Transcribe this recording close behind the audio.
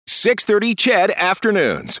6:30 CHED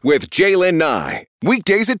Afternoons with Jaylen Nye.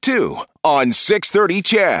 Weekdays at 2 on 6:30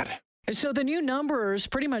 CHED. So the new numbers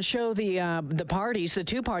pretty much show the parties, the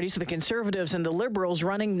two parties, the Conservatives and the Liberals,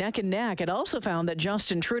 running neck and neck. It also found that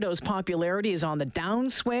Justin Trudeau's popularity is on the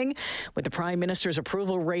downswing, with the Prime Minister's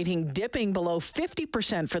approval rating dipping below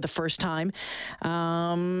 50% for the first time,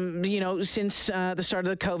 since the start of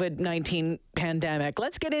the COVID-19 pandemic.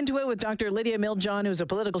 Let's get into it with Dr. Lydia Miljohn, who's a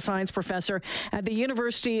political science professor at the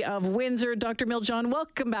University of Windsor. Dr. Miljohn,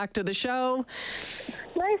 welcome back to the show.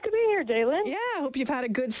 Nice to be here, Jaylen. Yeah, I hope you've had a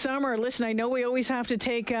good summer. Listen, I know we always have to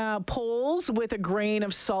take polls with a grain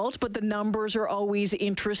of salt, but the numbers are always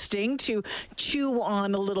interesting to chew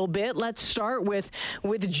on a little bit. Let's start with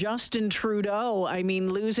Justin Trudeau. I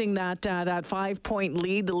mean, losing that 5-point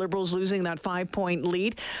lead, the Liberals losing that 5-point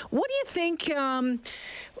lead. What do you think?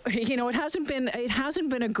 It hasn't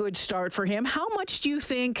been a good start for him. How much do you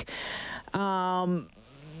think?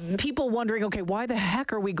 People wondering, okay, why the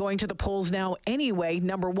heck are we going to the polls now anyway,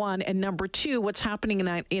 number one, and number two, what's happening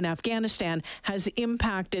in Afghanistan has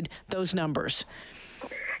impacted those numbers?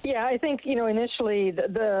 Yeah, I think, initially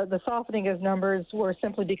the softening of numbers were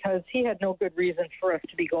simply because he had no good reason for us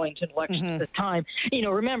to be going to an election at this time.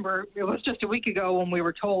 Remember, it was just a week ago when we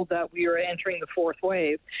were told that we were entering the fourth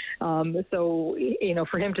wave.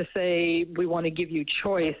 For him to say we want to give you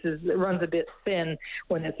choice it runs a bit thin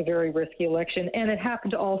when it's a very risky election. And it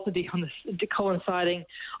happened to also be coinciding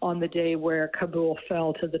on the day where Kabul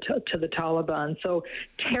fell to the Taliban. So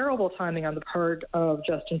terrible timing on the part of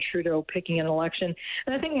Justin Trudeau picking an election.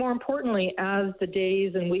 And I think more importantly, as the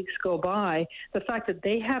days and weeks go by, the fact that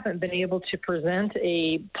they haven't been able to present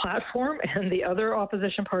a platform and the other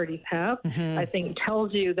opposition parties have, I think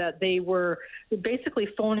tells you that they were basically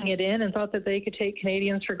phoning it in and thought that they could take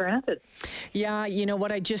Canadians for granted. Yeah, you know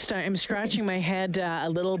what, I'm scratching my head a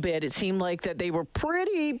little bit. It seemed like that they were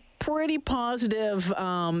pretty positive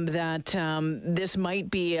that this might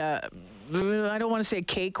be I don't want to say a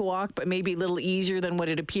cakewalk, but maybe a little easier than what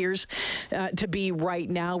it appears to be right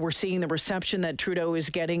now. We're seeing the reception that Trudeau is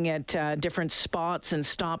getting at different spots and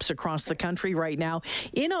stops across the country right now.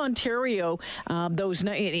 In Ontario,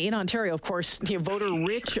 of course,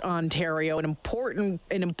 voter-rich Ontario, an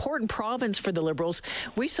important province for the Liberals.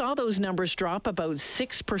 We saw those numbers drop about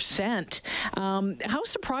 6%. How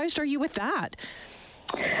surprised are you with that?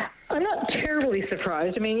 I'm not terribly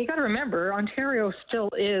surprised. I mean, you got to remember, Ontario still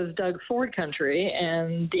is Doug Ford country,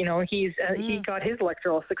 and he got his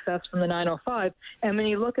electoral success from the 905. And when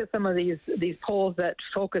you look at some of these polls that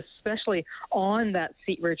focus especially on that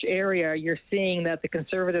seat-rich area, you're seeing that the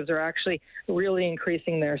Conservatives are actually really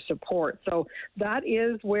increasing their support. So that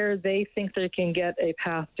is where they think they can get a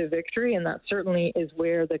path to victory, and that certainly is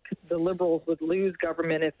where the Liberals would lose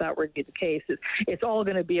government if that were to be the case. It's all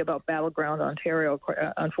going to be about battleground Ontario,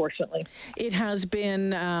 unfortunately. It has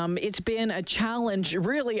been, it's been a challenge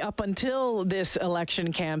really up until this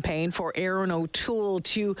election campaign for Erin O'Toole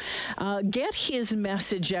to get his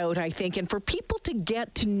message out, I think, and for people to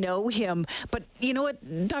get to know him. But you know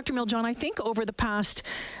what, Dr. Miljohn, I think over the past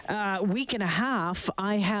week and a half,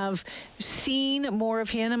 I have seen more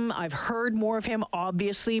of him. I've heard more of him,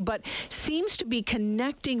 obviously, but seems to be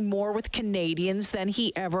connecting more with Canadians than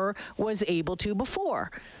he ever was able to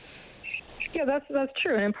before. Yeah, that's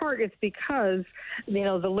true. And in part, it's because,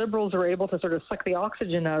 the Liberals were able to sort of suck the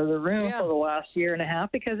oxygen out of the room for the last year and a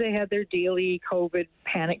half because they had their daily COVID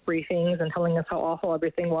panic briefings and telling us how awful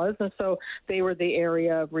everything was. And so they were the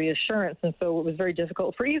area of reassurance. And so it was very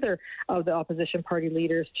difficult for either of the opposition party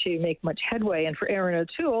leaders to make much headway. And for Erin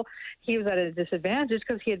O'Toole, he was at a disadvantage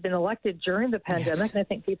because he had been elected during the pandemic. Yes. And I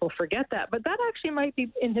think people forget that. But that actually might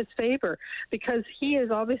be in his favor because he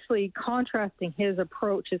is obviously contrasting his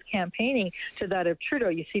approach, his campaigning, to that of Trudeau.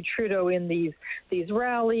 You see Trudeau in these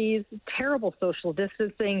rallies, terrible social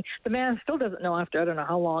distancing. The man still doesn't know after I don't know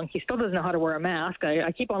how long, he still doesn't know how to wear a mask.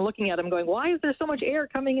 I keep on looking at him going, why is there so much air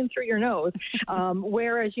coming in through your nose?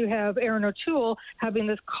 Whereas you have Erin O'Toole having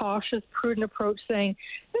this cautious, prudent approach saying,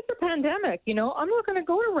 it's a pandemic, I'm not going to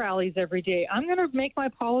go to rallies every day. I'm going to make my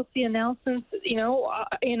policy announcements,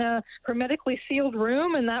 in a hermetically sealed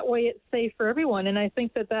room, and that way it's safe for everyone. And I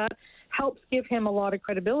think that helps give him a lot of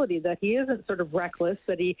credibility, that he isn't sort of reckless,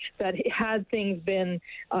 that had things been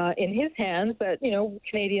in his hands, that,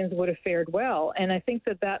 Canadians would have fared well. And I think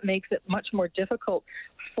that makes it much more difficult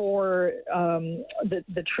for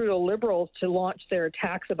the Trudeau Liberals to launch their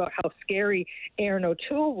attacks about how scary Erin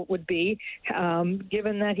O'Toole would be,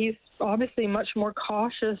 given that he's obviously much more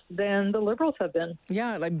cautious than the Liberals have been.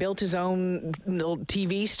 Yeah, built his own little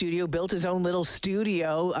TV studio, built his own little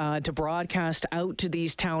studio to broadcast out to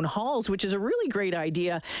these town halls. Falls, which is a really great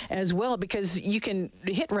idea as well, because you can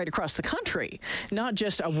hit right across the country, not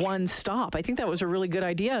just a one stop. I think that was a really good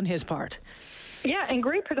idea on his part. Yeah, and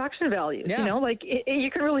great production values. Yeah. You know, like you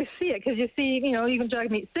can really see it because you see, you know, even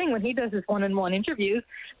Jagmeet Singh, when he does his one-on-one interviews,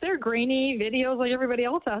 they're grainy videos like everybody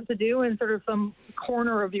else has to do in sort of some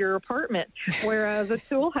corner of your apartment, whereas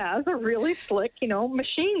Atul has a really slick, you know,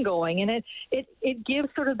 machine going, and it gives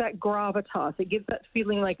sort of that gravitas. It gives that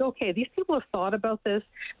feeling like, okay, these people have thought about this.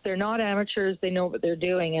 They're not amateurs. They know what they're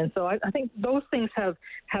doing, and so I think those things have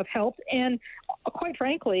helped. And quite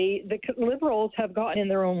frankly, the Liberals have gotten in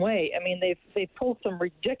their own way. I mean, they've pulled some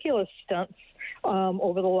ridiculous stunts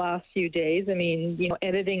over the last few days. I mean, you know,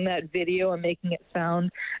 editing that video and making it sound,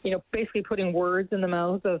 you know, basically putting words in the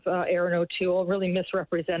mouth of Aaron O'Toole, really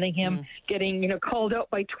misrepresenting him, getting, you know, called out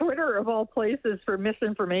by Twitter of all places for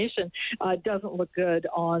misinformation, doesn't look good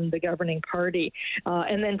on the governing party.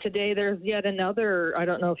 And then today there's yet another, I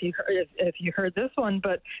don't know if you heard this one,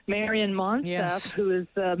 but Marian Monsef, Yes. who is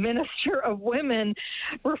the Minister of Women,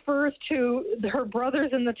 refers to her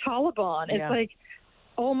brothers in the Taliban. It's like,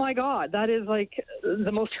 oh my God, that is like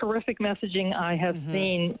the most horrific messaging I have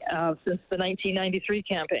seen since the 1993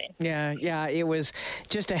 campaign. Yeah, it was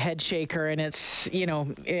just a head shaker, and it's, you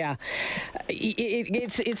know,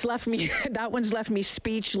 it's left me. That one's left me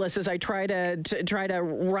speechless as I try to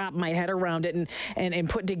wrap my head around it and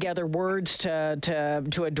put together words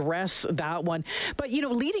to address that one. But you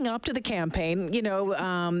know, leading up to the campaign, you know,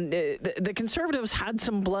 the Conservatives had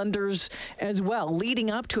some blunders as well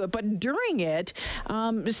leading up to it, but during it.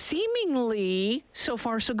 Seemingly, so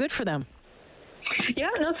far, so good for them. Yeah,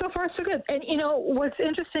 no, so far so good. And, you know, what's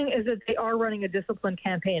interesting is that they are running a disciplined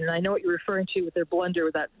campaign. And I know what you're referring to with their blunder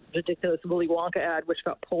with that ridiculous Willy Wonka ad, which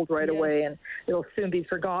got pulled right away, and it'll soon be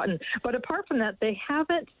forgotten. But apart from that, they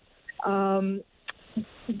haven't been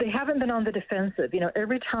on the defensive. You know,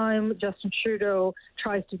 every time Justin Trudeau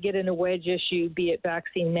tries to get in a wedge issue, be it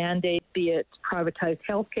vaccine mandate, be it privatized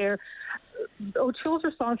healthcare, O'Toole's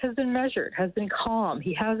response has been measured, has been calm.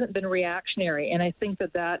 He hasn't been reactionary, and I think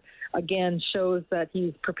that again shows that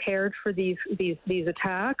he's prepared for these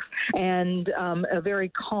attacks, and a very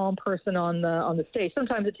calm person on the stage.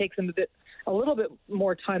 Sometimes it takes him a little bit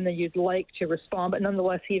more time than you'd like to respond, but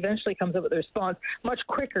nonetheless, he eventually comes up with a response much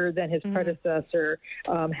quicker than his predecessor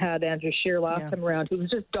had, Andrew Scheer, last time around, who was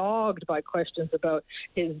just dogged by questions about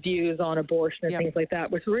his views on abortion and things like that,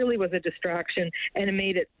 which really was a distraction, and it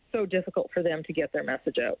made it so difficult for them to get their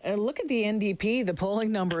message out. Look at the NDP. The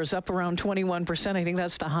polling number is up around 21%. I think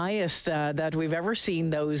that's the highest that we've ever seen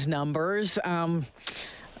those numbers.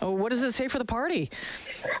 What does it say for the party?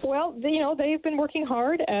 Well, you know, they've been working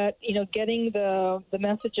hard at, you know, getting the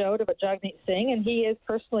message out about Jagmeet Singh, and he is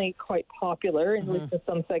personally quite popular, at least in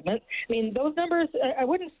some segments. I mean, those numbers, I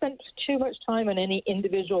wouldn't spend too much time on any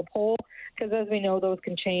individual poll, because as we know, those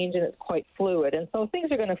can change and it's quite fluid. And so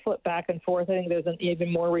things are going to flip back and forth. I think there's an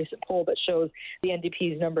even more recent poll that shows the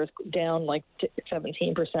NDP's numbers down like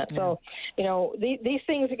 17%. Yeah. So, you know, these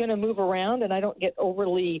things are going to move around, and I don't get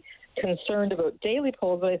overly concerned about daily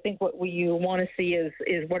polls, but I think what you want to see is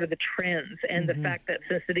what are the trends, and the fact that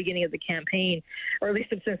since the beginning of the campaign, or at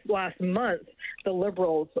least since last month, the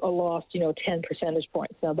Liberals lost, you know, 10 percentage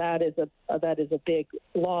points. Now that is a big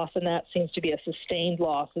loss, and that seems to be a sustained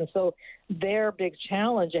loss. And so their big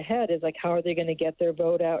challenge ahead is like, how are they going to get their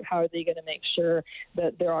vote out? How are they going to make sure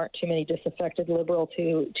that there aren't too many disaffected Liberal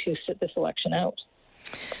to sit this election out?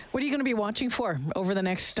 What are you going to be watching for over the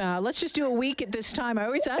next, let's just do a week at this time. I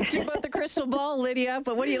always ask you about the crystal ball, Lydia,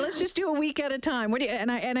 but let's just do a week at a time.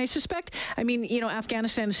 And I suspect, I mean, you know,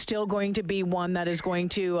 Afghanistan is still going to be one that is going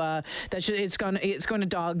to, it's going to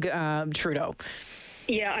dog Trudeau.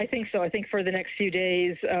 Yeah, I think so. I think for the next few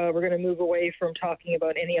days, we're going to move away from talking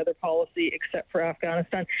about any other policy except for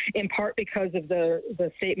Afghanistan, in part because of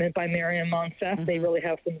the statement by Marian Monsef. They really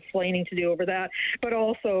have some explaining to do over that. But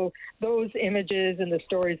also, those images and the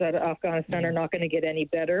stories out of Afghanistan are not going to get any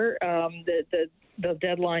better. The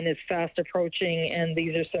deadline is fast approaching, and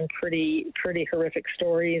these are some pretty horrific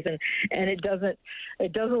stories. And it doesn't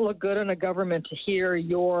look good on a government to hear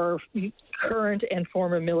your current and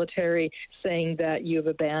former military saying that you've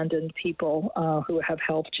abandoned people who have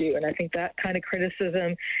helped you. And I think that kind of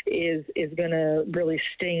criticism is going to really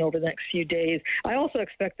sting over the next few days. I also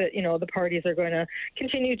expect that, you know, the parties are going to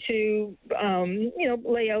continue to, you know,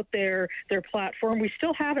 lay out their platform. We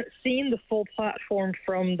still haven't seen the full platform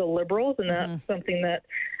from the Liberals, and that's something that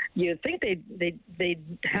you'd think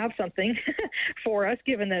they'd have something for us,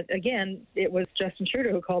 given that, again, it was Justin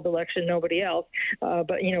Trudeau who called the election, nobody else.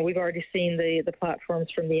 But, you know, we've already seen the platforms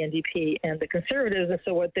from the NDP and the Conservatives, and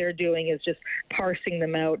so what they're doing is just parsing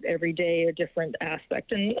them out every day, a different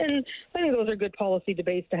aspect. And I think those are good policy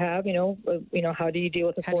debates to have, you know, how do you deal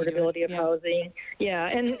with affordability of housing? Yeah,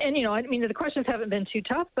 and you know, I mean, the questions haven't been too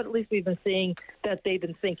tough, but at least we've been seeing that they've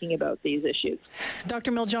been thinking about these issues.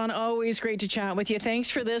 Dr. Miljon, always great to chat with you. Thanks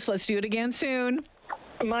for this. Let's do it again soon.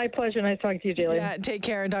 My pleasure. Nice talking to you, Jillian. Yeah, take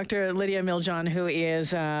care. Dr. Lydia Miljon, who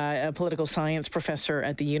is a political science professor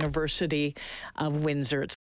at the University of Windsor.